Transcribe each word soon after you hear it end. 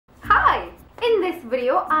In this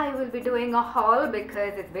video, I will be doing a haul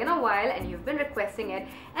because it's been a while and you've been requesting it,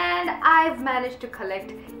 and I've managed to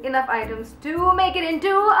collect enough items to make it into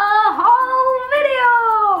a haul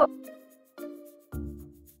video!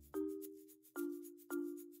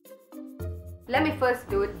 Let me first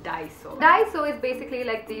do Daiso. Daiso is basically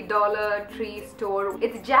like the Dollar Tree store.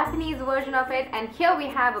 It's a Japanese version of it, and here we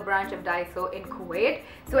have a branch of Daiso in Kuwait.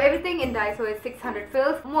 So everything in Daiso is 600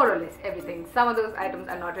 fills, more or less everything. Some of those items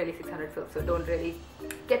are not really 600 fills, so don't really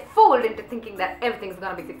get fooled into thinking that everything's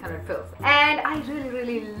gonna be 600 fills. And I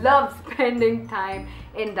really love spending time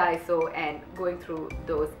in Daiso and going through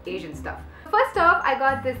those Asian stuff. First off, I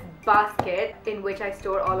got this basket in which I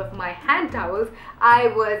store all of my hand towels. I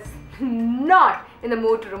was not in the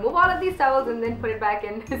mood to remove all of these towels and then put it back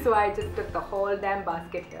in, so I just took the whole damn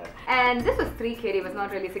basket here. And this was 3 kg, it was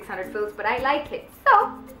not really 600 fills, but I like it,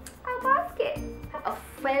 so a basket. A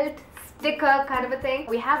felt sticker kind of a thing.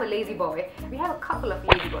 We have a lazy boy. We have a couple of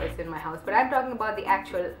lazy boys in my house, but I'm talking about the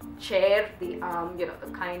actual chair, the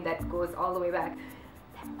the kind that goes all the way back.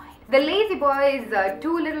 Never mind. The lazy boy's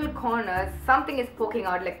 2 little corners, something is poking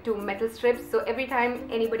out, like 2 metal strips, so every time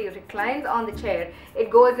anybody reclines on the chair, it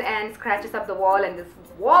goes and scratches up the wall, and this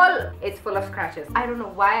wall is full of scratches. I don't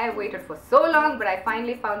know why I waited for so long, but I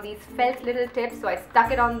finally found these felt little tips, so I stuck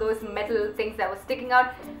it on those metal things that were sticking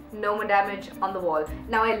out. No more damage on the wall.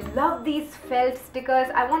 Now I love these felt stickers.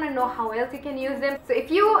 I want to know how else you can use them. So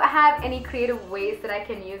if you have any creative ways that I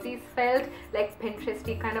can use these felt, like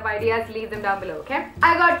Pinteresty kind of ideas, leave them down below, okay?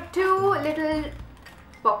 I got 2 little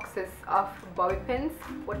boxes of bobby pins.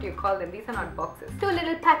 What do you call them? These are not boxes. 2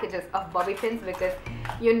 little packages of bobby pins, because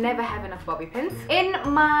you never have enough bobby pins. In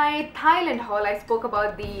my Thailand haul, I spoke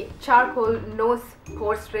about the charcoal nose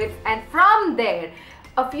pore strips, and from there,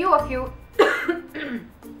 a few of you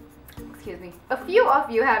a few of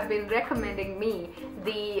you have been recommending me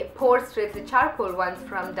the pore strips, the charcoal ones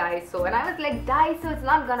from Daiso, and I was like, Daiso is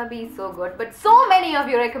not gonna be so good, but so many of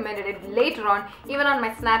you recommended it later on, even on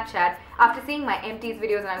my Snapchat, after seeing my empties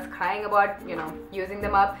videos, and I was crying about, using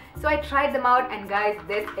them up. So I tried them out, and guys,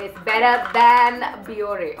 this is better than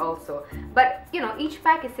Biore also. But each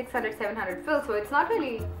pack is 600-700 fills, so it's not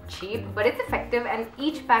really cheap, but it's effective, and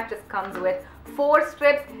each pack just comes with 4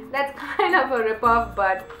 strips. That's kind of a rip-off,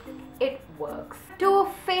 but it works. 2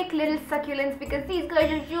 fake little succulents, because these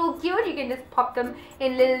guys are so cute. You can just pop them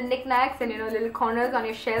in little knickknacks and little corners on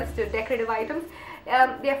your shelves to decorative items.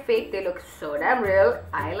 They're fake, they look so damn real.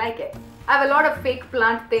 I like it. I have a lot of fake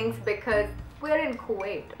plant things because we're in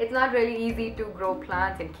Kuwait. It's not really easy to grow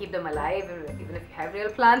plants and keep them alive, even if you have real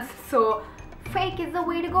plants. So fake is the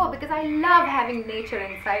way to go, because I love having nature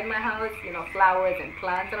inside my house, flowers and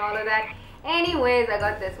plants and all of that. Anyways, I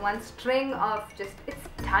got this one string of it's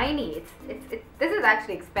tiny. This is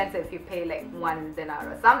actually expensive if you pay like 1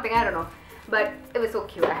 dinar or something, I don't know. But it was so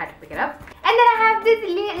cute, I had to pick it up. And then I have this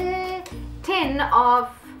little tin of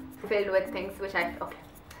filled with things, which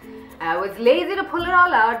I was lazy to pull it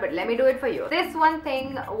all out, but let me do it for you. This one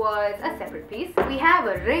thing was a separate piece. We have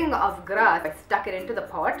a ring of grass. I stuck it into the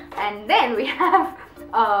pot. And then we have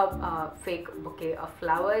a fake bouquet of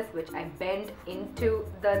flowers, which I bent into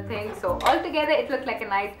the thing. So altogether, it looked like a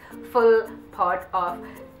nice full pot of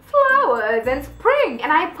flowers and spring.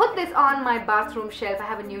 And I put this on my bathroom shelf. I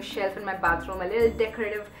have a new shelf in my bathroom, a little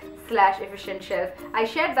decorative / efficient shelf. I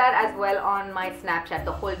shared that as well on my Snapchat,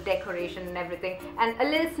 the whole decoration and everything, and a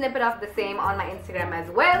little snippet of the same on my Instagram as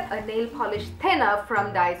well. A nail polish thinner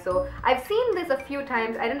from Daiso. I've seen this a few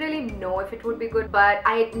times. I didn't really know if it would be good, but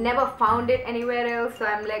I never found it anywhere else, so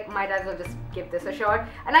I'm like, might as well just give this a shot.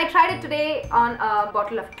 And I tried it today on a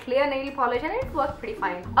bottle of clear nail polish, and it worked pretty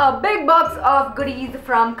fine. A big box of goodies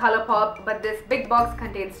from Colourpop, but this big box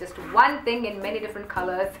contains just one thing in many different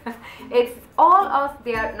colors. It's all of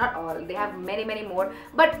their, not all, they have many more,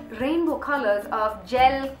 but rainbow colors of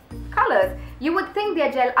gel colors. You would think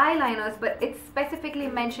they're gel eyeliners, but it's specifically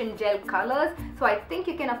mentioned gel colors, so I think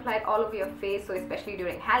you can apply it all over your face. So especially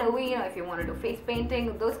during Halloween, or if you want to do face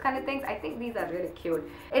painting, those kind of things, I think these are really cute.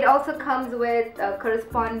 It also comes with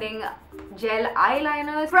corresponding gel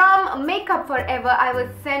eyeliners. From Makeup Forever, I was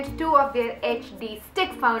sent 2 of their HD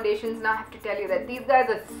stick foundations. Now I have to tell you that these guys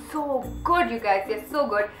are so good, you guys, they're so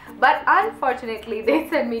good, but unfortunately they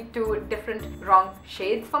sent me 2 different wrong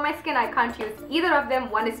shades for my skin. I can't use either of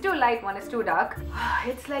them. One is too light, one is too dark.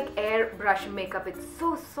 It's like airbrush makeup. It's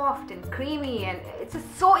so soft and creamy, and it's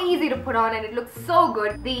just so easy to put on, and it looks so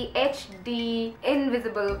good. The HD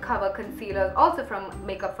Invisible Cover Concealer is also from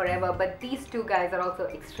Makeup Forever, but these two guys are also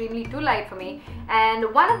extremely too light for me,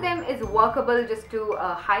 and one of them is workable just to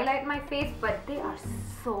highlight my face, but they are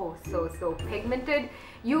so pigmented.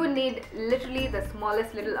 You need literally the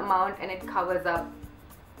smallest little amount and it covers up.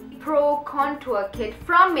 Pro Contour Kit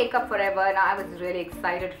from Makeup Forever, and I was really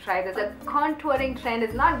excited to try this. The contouring trend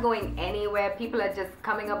is not going anywhere. People are just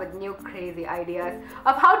coming up with new crazy ideas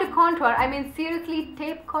of how to contour. I mean, seriously,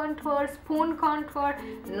 tape contour, spoon contour,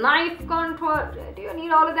 knife contour. Do you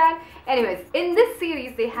need all of that? Anyways, in this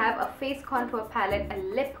series they have a face contour palette, a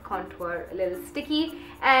lip contour, a little sticky,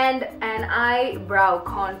 and an eyebrow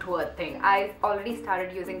contour thing. I already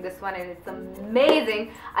started using this one and it's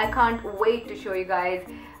amazing. I can't wait to show you guys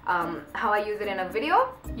how I use it in a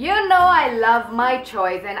video. You know I love my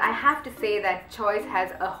Choies, and I have to say that Choies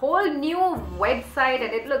has a whole new website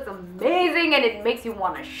and it looks amazing and it makes you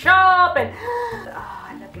want to shop, and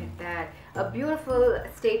look at that. A beautiful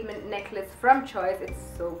statement necklace from Choies. It's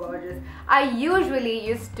so gorgeous. I usually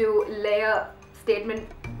used to layer statement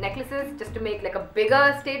necklaces just to make like a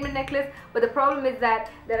bigger statement necklace, but the problem is that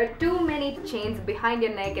there are too many chains behind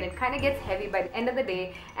your neck and it kind of gets heavy by the end of the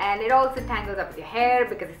day, and it also tangles up with your hair,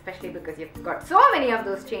 especially because you've got so many of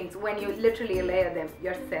those chains when you literally layer them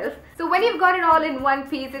yourself. So when you've got it all in one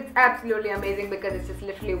piece, it's absolutely amazing because it's just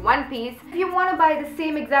literally one piece. If you want to buy the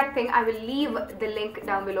same exact thing, I will leave the link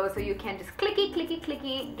down below so you can just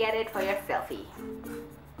clicky get it for your selfie.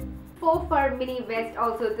 Faux fur mini vest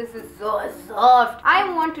also. This is so soft.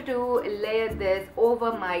 I wanted to layer this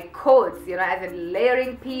over my coats, you know, as a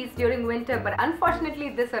layering piece during winter, but unfortunately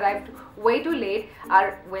this arrived way too late.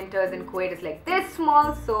 Our winters in Kuwait is like this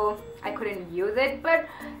small, so I couldn't use it, but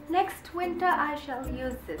next winter I shall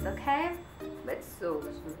use this, okay? But so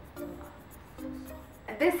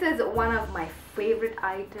this is one of my favorite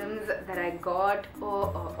items that I got.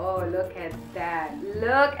 Oh, look at that.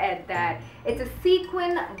 Look at that. It's a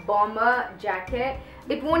sequin bomber jacket.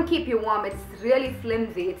 It won't keep you warm. It's really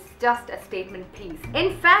flimsy. It's just a statement piece.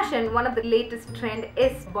 In fashion, one of the latest trend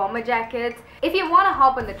is bomber jackets. If you want to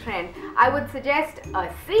hop on the trend, I would suggest a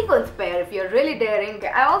sequins pair if you're really daring.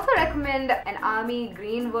 I also recommend an army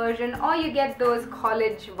green version, or you get those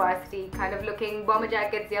college varsity kind of looking bomber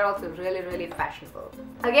jackets. They're also really fashionable.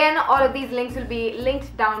 Again, all of these links will be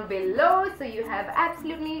linked down below, so you have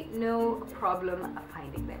absolutely no problem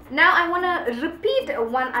finding them. Now I want to repeat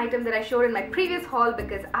one item that I showed in my previous haul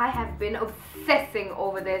because I have been obsessing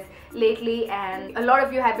over this lately, and a lot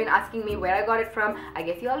of you have been asking me where I got it from. I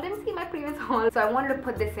guess you all didn't see my previous haul, so I wanted to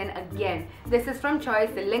put this in again. This is from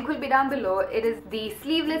Choies. The link will be down below. It is the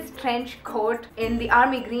sleeveless trench coat in the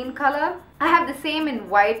army green color. I have the same in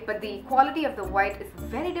white, but the quality of the white is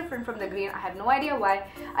very different from the green. I have no idea why.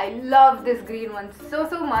 I love this green one so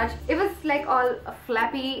much. It was like all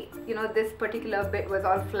flappy, you know, this particular bit was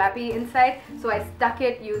all flappy inside, so I stuck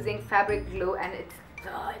it using fabric glue, and it's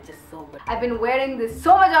just so good. I've been wearing this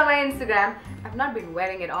so much on my Instagram. I've not been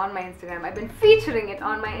wearing it on my Instagram, I've been featuring it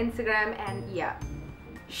on my Instagram, and yeah.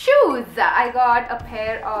 Shoes! I got a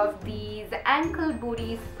pair of these ankle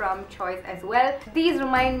booties from Choies as well. These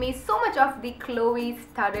remind me so much of the Chloe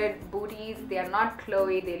studded booties. They are not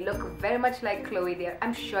Chloe, they look very much like Chloe.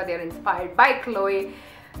 I'm sure they're inspired by Chloe.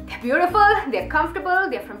 They're beautiful, they're comfortable,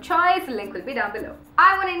 they're from Choies. The link will be down below.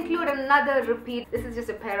 I want to include another repeat. This is just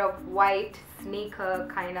a pair of white sneaker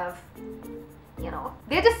kind of, you know,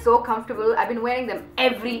 they're just so comfortable. I've been wearing them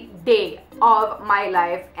every day of my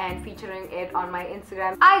life and featuring it on my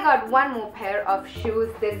Instagram. I got one more pair of shoes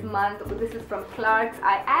this month. This is from Clarks.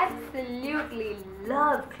 I absolutely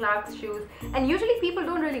love Clarks shoes, and usually people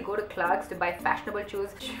don't really go to Clarks to buy fashionable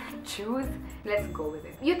shoes. Let's go with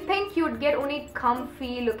it. You'd think you'd get only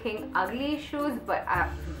comfy looking ugly shoes, but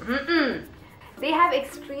they have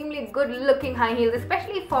extremely good looking high heels,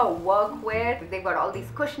 especially for work wear. They've got all these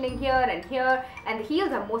cushioning here, and the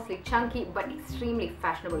heels are mostly chunky but extremely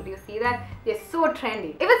fashionable. Do you see that? They're so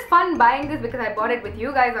trendy. It was fun buying this because I bought it with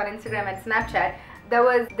you guys on Instagram and Snapchat. There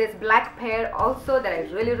was this black pair also that I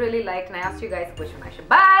really liked, and I asked you guys which one I should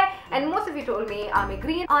buy, and most of you told me army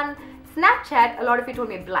green. On Snapchat, a lot of you told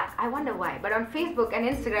me black. I wonder why. But on Facebook and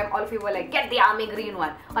Instagram, all of you were like, get the army green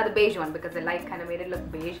one or the beige one, because the light kind of made it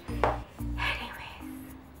look beige.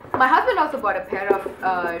 My husband also bought a pair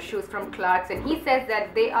of shoes from Clarks, and he says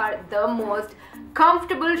that they are the most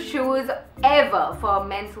comfortable shoes ever for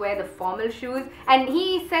menswear, the formal shoes, and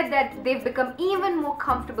he said that they've become even more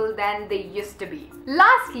comfortable than they used to be.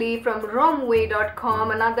 Lastly, from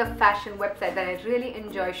Romwe.com, another fashion website that I really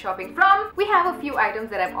enjoy shopping from, we have a few items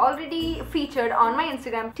that I've already featured on my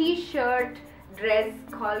Instagram. T-shirt dress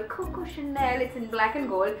called Coco Chanel. It's in black and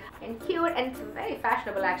gold and cute, and it's very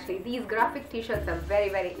fashionable actually. These graphic t-shirts are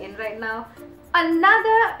very in right now.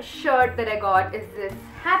 Another shirt that I got is this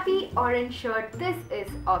happy orange shirt. This is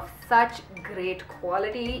of such great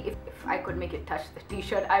quality. If I could make it touch the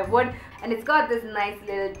t-shirt, I would. And it's got this nice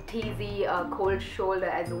little teasy cold shoulder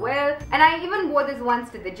as well. And I even wore this once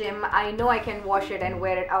to the gym. I know I can wash it and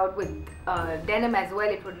wear it out with denim as well.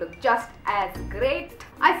 It would look just as great.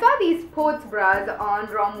 I saw these sports bras on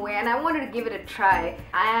Romwe and I wanted to give it a try.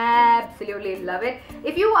 I absolutely love it.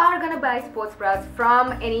 If you are gonna buy sports bras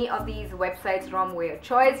from any of these websites, Romwe or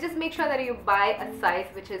Choies, just make sure that you buy a size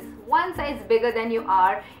which is one size bigger than you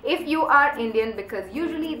are if you are Indian, because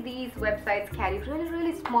usually these websites carry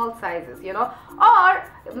really small sizes, you know. Or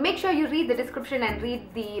make sure you read the description and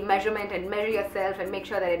read the measurement and measure yourself and make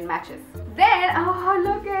sure that it matches. Then, oh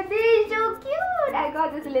look at this, so cute! I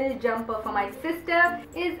got this little jumper for my sister.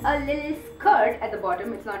 It's a little skirt at the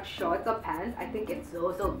bottom. It's not shorts or pants. I think it's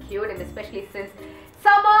so cute, and especially since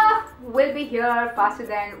summer will be here faster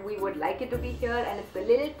than we would like it to be here, and it's a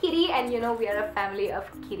little kitty, and you know we are a family of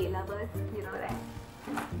kitty lovers, you know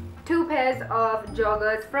that. Two pairs of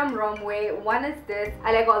joggers from Romwe. One is this.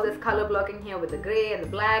 I like all this color blocking here with the grey and the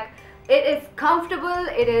black. It is comfortable,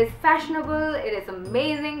 it is fashionable, it is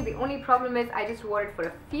amazing. The only problem is I just wore it for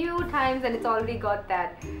a few times and it's already got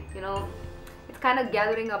that, you know, it's kind of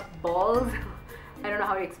gathering up balls. I don't know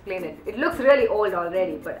how to explain it. It looks really old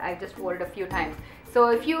already, but I just wore it a few times. So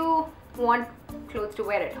if you want clothes to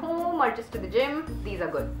wear at home or just to the gym, these are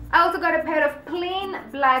good. I also got a pair of plain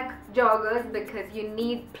black joggers because you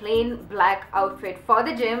need plain black outfit for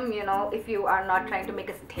the gym, you know, if you are not trying to make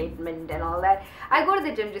a statement and all that. I go to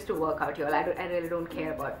the gym just to work out, y'all. I really don't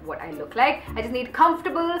care about what I look like. I just need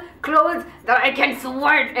comfortable clothes that I can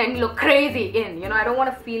sweat and look crazy in, you know. I don't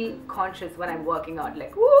want to feel conscious when I'm working out,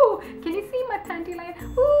 like, ooh, can you see my panty line?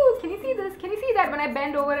 Ooh, can you see this? Can you see that when I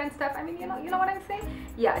bend over and stuff? I mean, you know what I'm saying?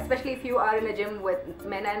 Yeah, especially if you are in a gym with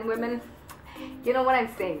men and women, you know what I'm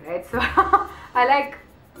saying, right? So I like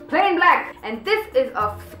plain black, and this is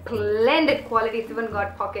of splendid quality. It's even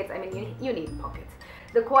got pockets. I mean, you need pockets.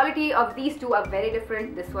 The quality of these two are very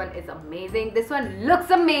different. This one is amazing. This one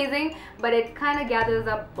looks amazing, but it kind of gathers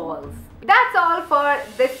up balls. That's all for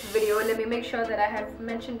this video. Let me make sure that I have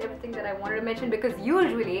mentioned everything that I wanted to mention, because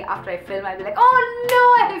usually after I film I'll be like, oh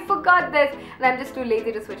no, I forgot this, and I'm just too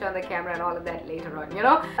lazy to switch on the camera and all of that later on, you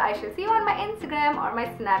know. I shall see you on my Instagram or my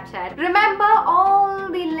Snapchat. Remember,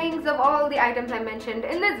 all the links of all the items I mentioned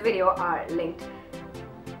in this video are linked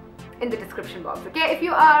in the description box, okay? If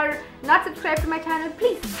you are not subscribed to my channel,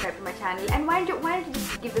 please subscribe to my channel, and why don't you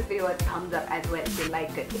just give this video a thumbs up as well if you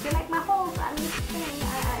liked it. If you like my whole family thing,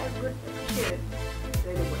 I would appreciate it.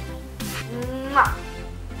 Really good. Mwah.